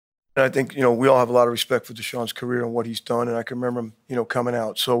I think, we all have a lot of respect for Deshaun's career and what he's done, and I can remember him, coming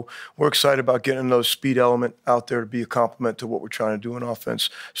out. So we're excited about getting another speed element out there to be a complement to what we're trying to do in offense.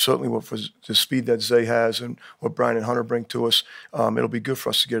 Certainly with the speed that Zay has and what Brian and Hunter bring to us, it'll be good for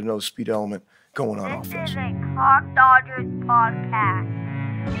us to get another speed element going on offense. This is a Clark Dodgers podcast.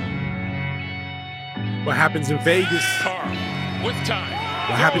 What happens in Vegas? Carr with time.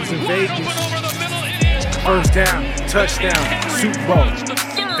 What happens in Vegas? Over the middle, it is First down, touchdown, Super Bowl.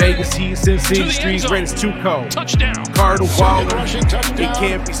 Vegas Heat, Sin City Streets, greatest two cold. Touchdown. Carr to Waller, Rushing touchdown it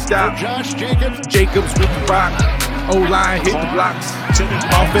can't be stopped. Josh Jacobs. Jacobs with the rock. O-line hit the blocks.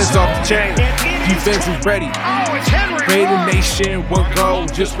 Offense off the chain. Defense is ready. Oh, it's Henry. Raider Nation, one goal,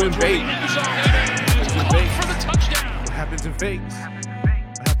 just win Vegas. For the touchdown. What happens in Vegas?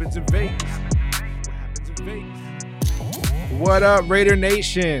 What happens in Vegas? What happens in Vegas? What up, Raider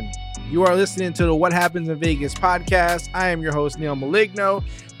Nation? You are listening to the What Happens in Vegas podcast. I am your host, Neil Maligno,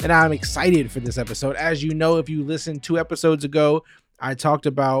 and I'm excited for this episode. As you know, if you listened 2 episodes ago, I talked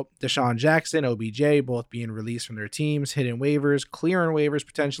about DeSean Jackson, OBJ, both being released from their teams, hitting waivers, clearing waivers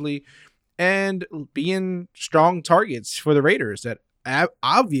potentially, and being strong targets for the Raiders that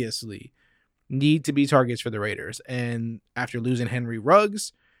obviously need to be targets for the Raiders. And after losing Henry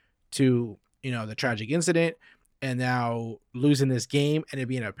Ruggs to, the tragic incident, and now losing this game, and it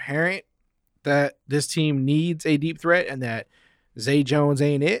being apparent that this team needs a deep threat and that Zay Jones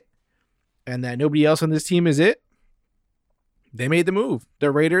ain't it, and that nobody else on this team is it, they made the move. The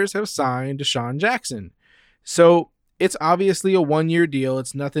Raiders have signed DeSean Jackson. So it's obviously a 1-year deal.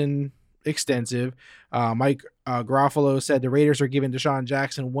 It's nothing extensive. Mike Garofalo said the Raiders are giving DeSean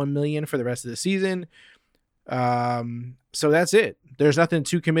Jackson $1 million for the rest of the season. So that's it. There's nothing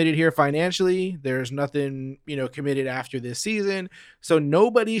too committed here financially. There's nothing, committed after this season. So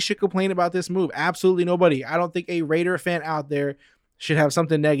nobody should complain about this move. Absolutely nobody. I don't think a Raider fan out there should have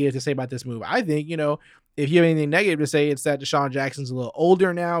something negative to say about this move. I think, if you have anything negative to say, it's that DeSean Jackson's a little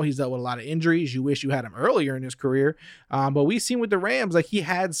older now. He's dealt with a lot of injuries. You wish you had him earlier in his career. But we've seen with the Rams, he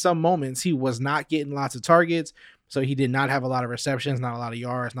had some moments. He was not getting lots of targets. So he did not have a lot of receptions, not a lot of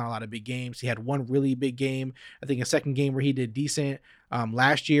yards, not a lot of big games. He had one really big game, I think a second game where he did decent.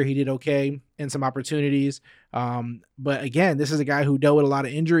 Last year he did okay in some opportunities. But again, this is a guy who dealt with a lot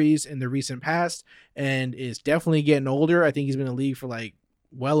of injuries in the recent past and is definitely getting older. I think he's been in the league for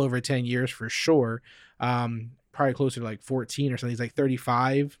well over 10 years for sure. Probably closer to 14 or something. He's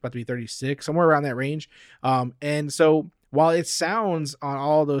 35, about to be 36, somewhere around that range. And so while it sounds on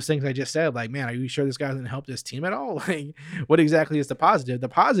all those things I just said, man, are you sure this guy doesn't help this team at all? What exactly is the positive? The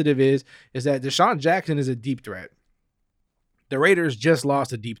positive is that DeSean Jackson is a deep threat. The Raiders just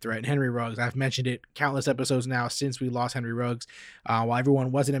lost a deep threat, Henry Ruggs. I've mentioned it countless episodes now since we lost Henry Ruggs. While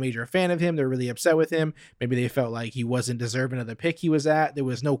everyone wasn't a major fan of him, they're really upset with him. Maybe they felt like he wasn't deserving of the pick he was at. There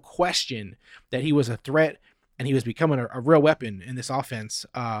was no question that he was a threat, and he was becoming a real weapon in this offense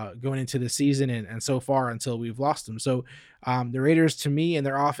going into the season and so far until we've lost him. So the Raiders, to me, and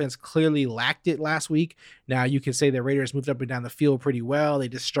their offense clearly lacked it last week. Now, you can say the Raiders moved up and down the field pretty well. They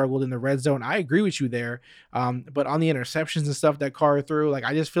just struggled in the red zone. I agree with you there. But on the interceptions and stuff that Carr threw,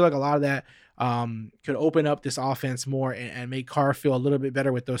 I just feel like a lot of that could open up this offense more and make Carr feel a little bit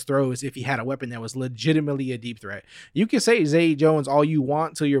better with those throws if he had a weapon that was legitimately a deep threat. You can say Zay Jones all you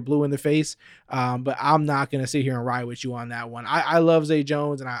want till you're blue in the face, but I'm not going to sit here and ride with you on that one. I love Zay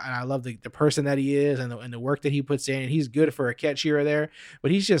Jones, and I love the person that he is and the work that he puts in. And he's good for a catch here or there,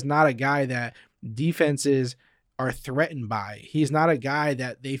 but he's just not a guy that defenses are threatened by. He's not a guy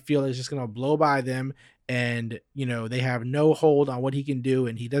that they feel is just going to blow by them and, they have no hold on what he can do,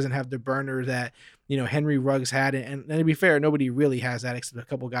 and he doesn't have the burner that, Henry Ruggs had. And to be fair, nobody really has that except a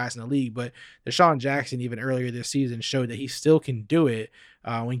couple guys in the league. But DeSean Jackson, even earlier this season, showed that he still can do it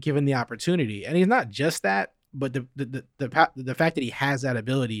when given the opportunity. And he's not just that, but the fact that he has that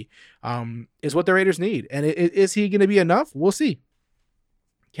ability is what the Raiders need. And is he going to be enough? We'll see.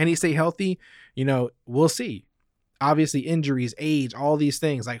 Can he stay healthy? We'll see. Obviously, injuries, age, all these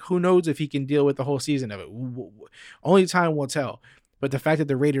things. Who knows if he can deal with the whole season of it? Only time will tell. But the fact that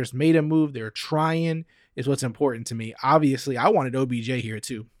the Raiders made a move, they're trying, is what's important to me. Obviously, I wanted OBJ here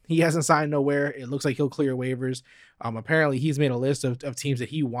too. He hasn't signed nowhere. It looks like he'll clear waivers. Apparently, he's made a list of teams that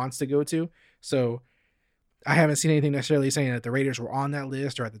he wants to go to. So I haven't seen anything necessarily saying that the Raiders were on that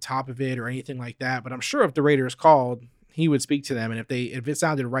list or at the top of it or anything like that. But I'm sure if the Raiders called, he would speak to them. And if it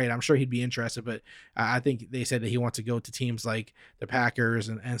sounded right, I'm sure he'd be interested. But I think they said that he wants to go to teams like the Packers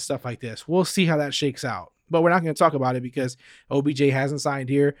and stuff like this. We'll see how that shakes out. But we're not going to talk about it because OBJ hasn't signed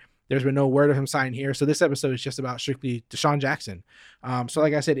here. There's been no word of him signing here. So this episode is just about strictly Deshaun Jackson. So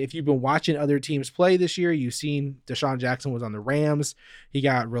like I said, if you've been watching other teams play this year, you've seen Deshaun Jackson was on the Rams. He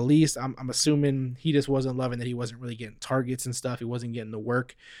got released. I'm assuming he just wasn't loving that he wasn't really getting targets and stuff. He wasn't getting the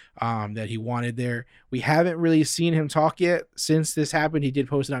work that he wanted there. We haven't really seen him talk yet since this happened. He did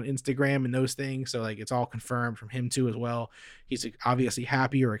post it on Instagram and those things. So like it's all confirmed from him too as well. He's obviously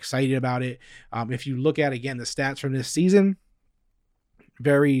happy or excited about it. If you look at, again, the stats from this season,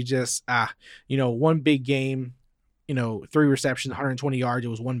 very just, one big game, 3 receptions, 120 yards. It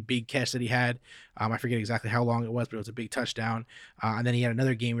was one big catch that he had. I forget exactly how long it was, but it was a big touchdown. And then he had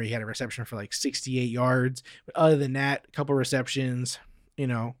another game where he had a reception for like 68 yards. But other than that, a couple receptions,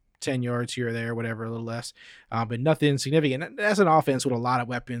 10 yards here or there, whatever, a little less, but nothing significant. That's an offense with a lot of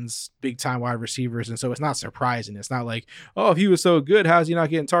weapons, big time wide receivers. And so it's not surprising. It's not like, oh, if he was so good, how's he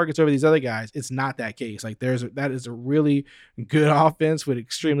not getting targets over these other guys? It's not that case. Like that is a really good offense with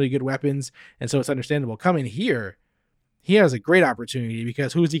extremely good weapons. And so it's understandable. Coming here, he has a great opportunity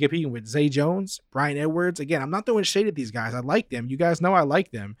because who's he competing with? Zay Jones, Bryan Edwards. Again, I'm not throwing shade at these guys. I like them. You guys know I like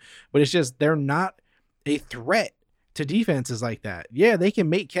them, but it's just, they're not a threat to defenses like that. Yeah, they can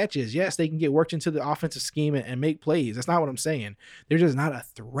make catches. Yes, they can get worked into the offensive scheme and make plays. That's not what I'm saying. They're just not a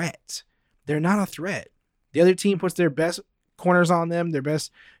threat. They're not a threat. The other team puts their best corners on them, their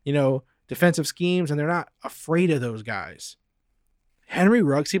best, defensive schemes, and they're not afraid of those guys. Henry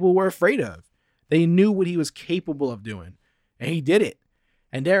Ruggs, people were afraid of. They knew what he was capable of doing, and he did it.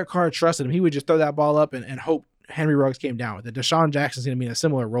 And Derek Carr trusted him. He would just throw that ball up and hope Henry Ruggs came down with it. Deshaun Jackson's going to be in a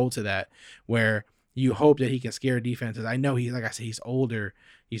similar role to that, where you hope that he can scare defenses. I know like I said, he's older.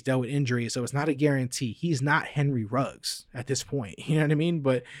 He's dealt with injuries, so it's not a guarantee. He's not Henry Ruggs at this point. You know what I mean?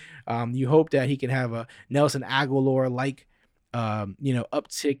 But you hope that he can have a Nelson Aguilar-like,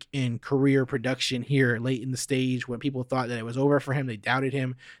 uptick in career production here late in the stage when people thought that it was over for him. They doubted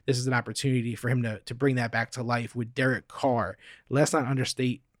him. This is an opportunity for him to bring that back to life with Derek Carr. Let's not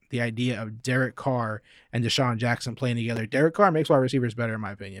understate the idea of Derek Carr and Deshaun Jackson playing together. Derek Carr makes wide receivers better, in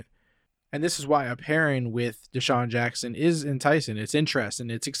my opinion. And this is why a pairing with Deshaun Jackson is enticing. It's interesting.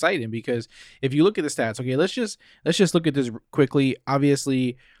 It's exciting because if you look at the stats, okay, let's just look at this quickly.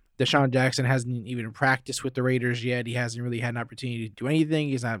 Obviously, Deshaun Jackson hasn't even practiced with the Raiders yet. He hasn't really had an opportunity to do anything.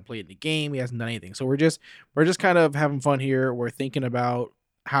 He's not played in the game. He hasn't done anything. So we're just kind of having fun here. We're thinking about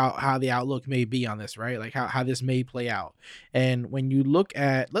how the outlook may be on this, right? Like how this may play out. And when you look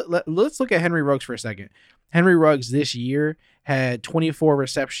at let's look at Henry Ruggs for a second. Henry Ruggs this year had 24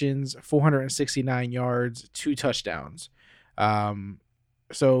 receptions, 469 yards, 2 touchdowns.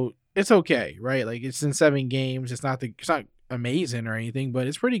 So it's okay, right? Like it's in 7 games. It's not amazing or anything, but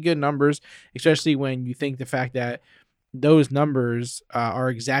it's pretty good numbers, especially when you think the fact that those numbers are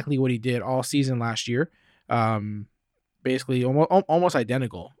exactly what he did all season last year. Basically almost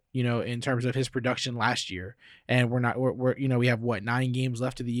identical, in terms of his production last year. And we have 9 games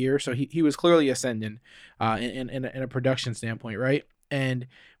left of the year. So he was clearly ascending in a production standpoint, right? And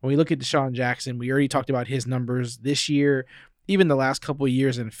when we look at Deshaun Jackson, we already talked about his numbers this year, even the last couple of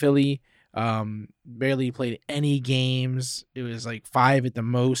years in Philly. Barely played any games. It was like 5 at the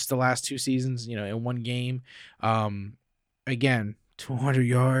most the last 2 seasons, in one game. Again, 200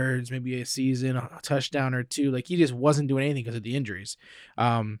 yards, maybe a season, a touchdown or 2. Like he just wasn't doing anything because of the injuries.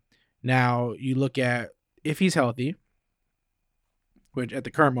 Now you look at if he's healthy, which at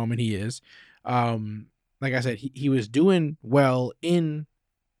the current moment he is. Like I said, he was doing well in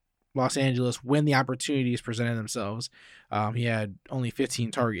Los Angeles when the opportunities presented themselves. He had only 15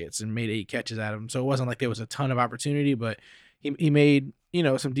 targets and made 8 catches at him. So it wasn't like there was a ton of opportunity, but he made,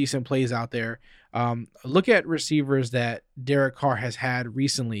 some decent plays out there. Look at receivers that Derek Carr has had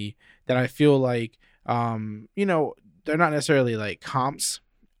recently that I feel like, they're not necessarily like comps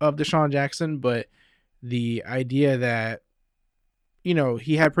of Deshaun Jackson, but the idea that,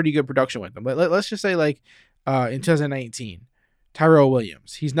 he had pretty good production with them. But let's just say like in 2019, Tyrell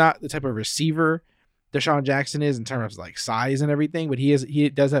Williams, he's not the type of receiver Deshaun Jackson is in terms of like size and everything, but he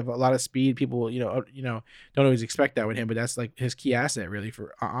does have a lot of speed. People, don't always expect that with him, but that's like his key asset really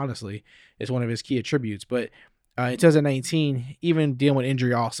honestly is one of his key attributes. But in 2019, even dealing with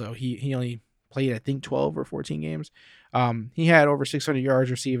injury also, he only played, I think 12 or 14 games. He had over 600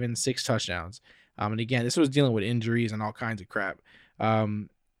 yards receiving, 6 touchdowns. And again, this was dealing with injuries and all kinds of crap.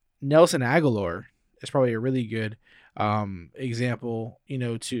 Nelson Aguilar is probably a really good example,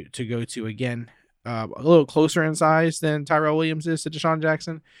 to go to. Again, a little closer in size than Tyrell Williams is to Deshaun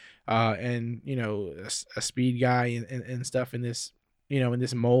Jackson, and a speed guy and stuff in this, in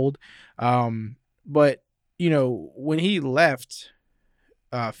this mold. But when he left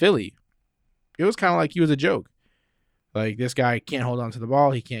Philly, it was kind of like he was a joke. Like, this guy can't hold on to the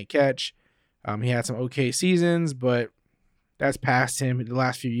ball. He can't catch. He had some okay seasons, but that's past him. The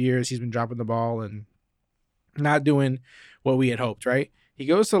last few years, he's been dropping the ball and not doing what we had hoped, right? He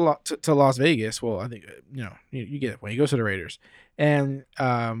goes to Las Vegas. Well, I think, you get it. When he goes to the Raiders, and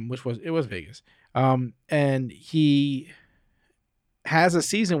it was Vegas. And he has a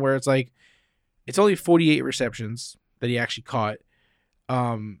season where it's like, it's only 48 receptions that he actually caught.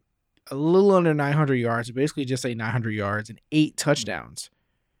 A little under 900 yards, basically just say 900 yards and 8 touchdowns.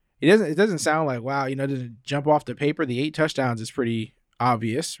 It doesn't sound like, wow, it doesn't jump off the paper. The 8 touchdowns is pretty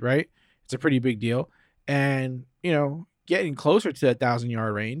obvious, right? It's a pretty big deal. And, getting closer to that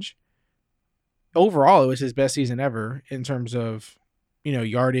 1,000-yard range. Overall, it was his best season ever in terms of,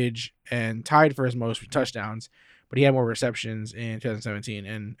 yardage, and tied for his most touchdowns, but he had more receptions in 2017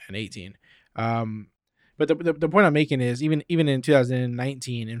 and 18. But the point I'm making is even in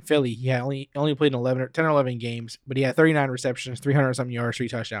 2019 in Philly, he had only played 10 or 11 games, but he had 39 receptions, 300 something yards, 3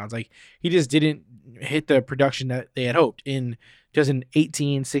 touchdowns. Like, he just didn't hit the production that they had hoped. In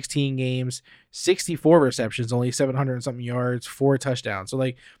 2018, 16 games, 64 receptions, only 700 and something yards, 4 touchdowns. So,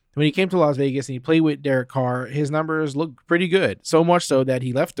 like, when he came to Las Vegas and he played with Derek Carr, his numbers looked pretty good. So much so that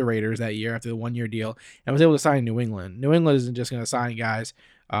he left the Raiders that year after the 1-year deal and was able to sign New England. New England isn't just going to sign guys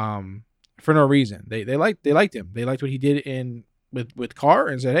for no reason. They liked him. They liked what he did with Carr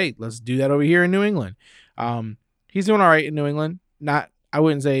and said, hey, let's do that over here in New England. He's doing all right in New England. I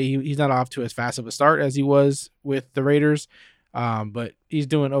wouldn't say he's not off to as fast of a start as he was with the Raiders, but he's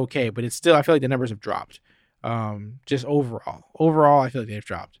doing okay. But it's still, I feel like the numbers have dropped. Just overall, I feel like they've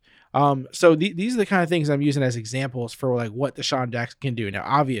dropped. So these are the kind of things I'm using as examples for like what Deshaun Jackson can do. Now,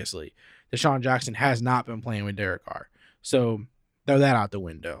 obviously, Deshaun Jackson has not been playing with Derek Carr, so throw that out the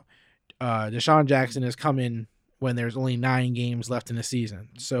window. Deshaun Jackson is coming when there's only 9 games left in the season.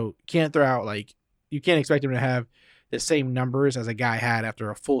 So can't throw out, like, you can't expect him to have the same numbers as a guy had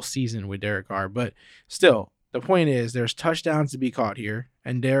after a full season with Derek Carr. But still, the point is there's touchdowns to be caught here,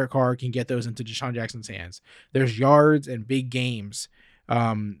 and Derek Carr can get those into Deshaun Jackson's hands. There's yards and big games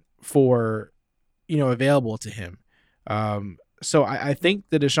for, available to him. So I think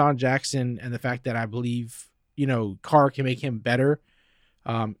the Deshaun Jackson and the fact that I believe, Carr can make him better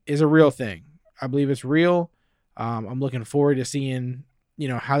is a real thing. I believe it's real. I'm looking forward to seeing,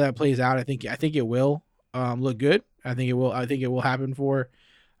 how that plays out. I think it will look good. I think it will happen for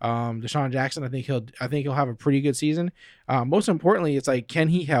Deshaun Jackson. I think he'll have a pretty good season. Most importantly, it's like, can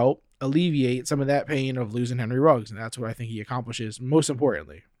he help alleviate some of that pain of losing Henry Ruggs? And that's what I think he accomplishes most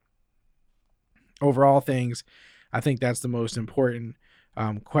importantly. Overall things, I think that's the most important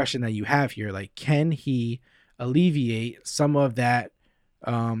question that you have here. Like, can he alleviate some of that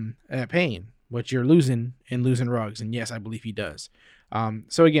pain, which you're losing Ruggs? And yes, I believe he does.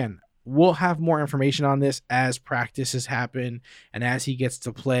 So again, we'll have more information on this as practices happen and as he gets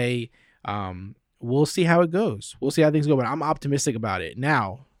to play. We'll see how it goes. We'll see how things go, but I'm optimistic about it.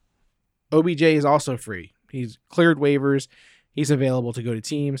 Now, OBJ is also free. He's cleared waivers. He's available to go to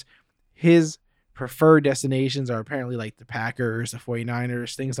teams. His preferred destinations are apparently like the Packers, the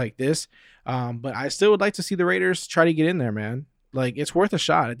 49ers, things like this. But I still would like to see the Raiders try to get in there, man. Like, it's worth a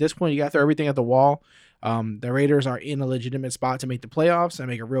shot. At this point, you got to throw everything at the wall. The Raiders are in a legitimate spot to make the playoffs and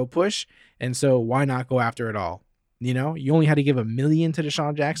make a real push. And so why not go after it all? You only had to give $1 million to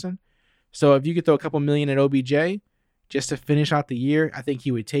Deshaun Jackson. So if you could throw a couple million at OBJ just to finish out the year, I think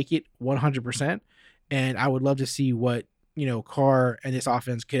he would take it 100%. And I would love to see what, Carr and this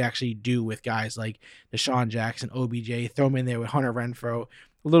offense could actually do with guys like Deshaun Jackson, OBJ, throw him in there with Hunter Renfrow,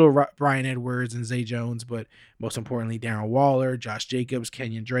 a little Brian Edwards and Zay Jones, but most importantly, Darren Waller, Josh Jacobs,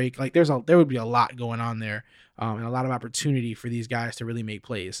 Kenyon Drake. Like, there would be a lot going on there, and a lot of opportunity for these guys to really make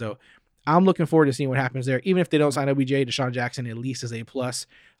plays. So I'm looking forward to seeing what happens there. Even if they don't sign OBJ, Deshaun Jackson at least is a plus.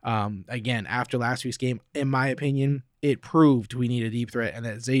 Again, after last week's game, in my opinion, it proved we need a deep threat and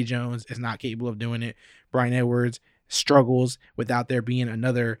that Zay Jones is not capable of doing it. Brian Edwards struggles without there being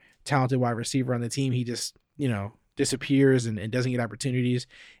another talented wide receiver on the team. He just, disappears and doesn't get opportunities.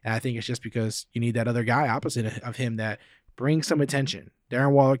 And I think it's just because you need that other guy opposite of him that brings some attention.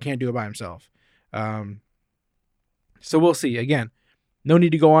 Darren Waller can't do it by himself. So we'll see. Again, no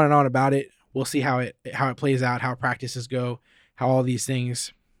need to go on and on about it. We'll see how it plays out, how practices go, how all these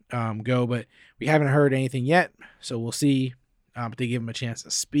things go. But we haven't heard anything yet, so we'll see if they give him a chance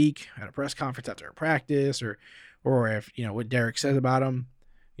to speak at a press conference after a practice, or if what Derek says about him,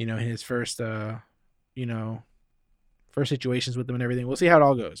 in his first first situations with them and everything. We'll see how it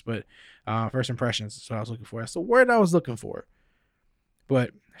all goes. But first impressions is what I was looking for. That's the word I was looking for.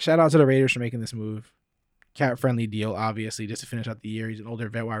 But shout out to the Raiders for making this move. Cap-friendly deal, obviously, just to finish out the year. He's an older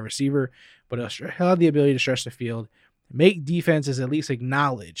vet wide receiver, but he'll have the ability to stretch the field make defenses at least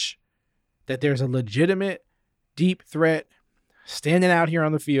acknowledge that there's a legitimate deep threat standing out here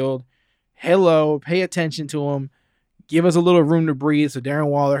on the field. Hello, pay attention to him. Give us a little room to breathe so Darren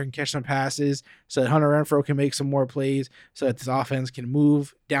Waller can catch some passes, so that Hunter Renfrow can make some more plays, so that this offense can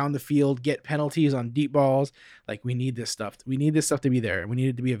move down the field, get penalties on deep balls. Like, we need this stuff. We need this stuff to be there. We need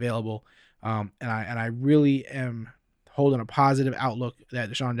it to be available. And I really am holding a positive outlook that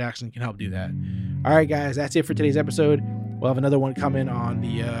Deshaun Jackson can help do that. All right, guys, that's it for today's episode. We'll have another one coming on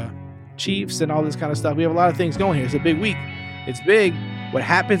the Chiefs and all this kind of stuff. We have a lot of things going here. It's a big week. It's big. What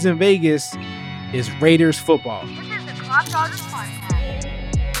happens in Vegas is Raiders football. This is the Clock Dodgers Podcast.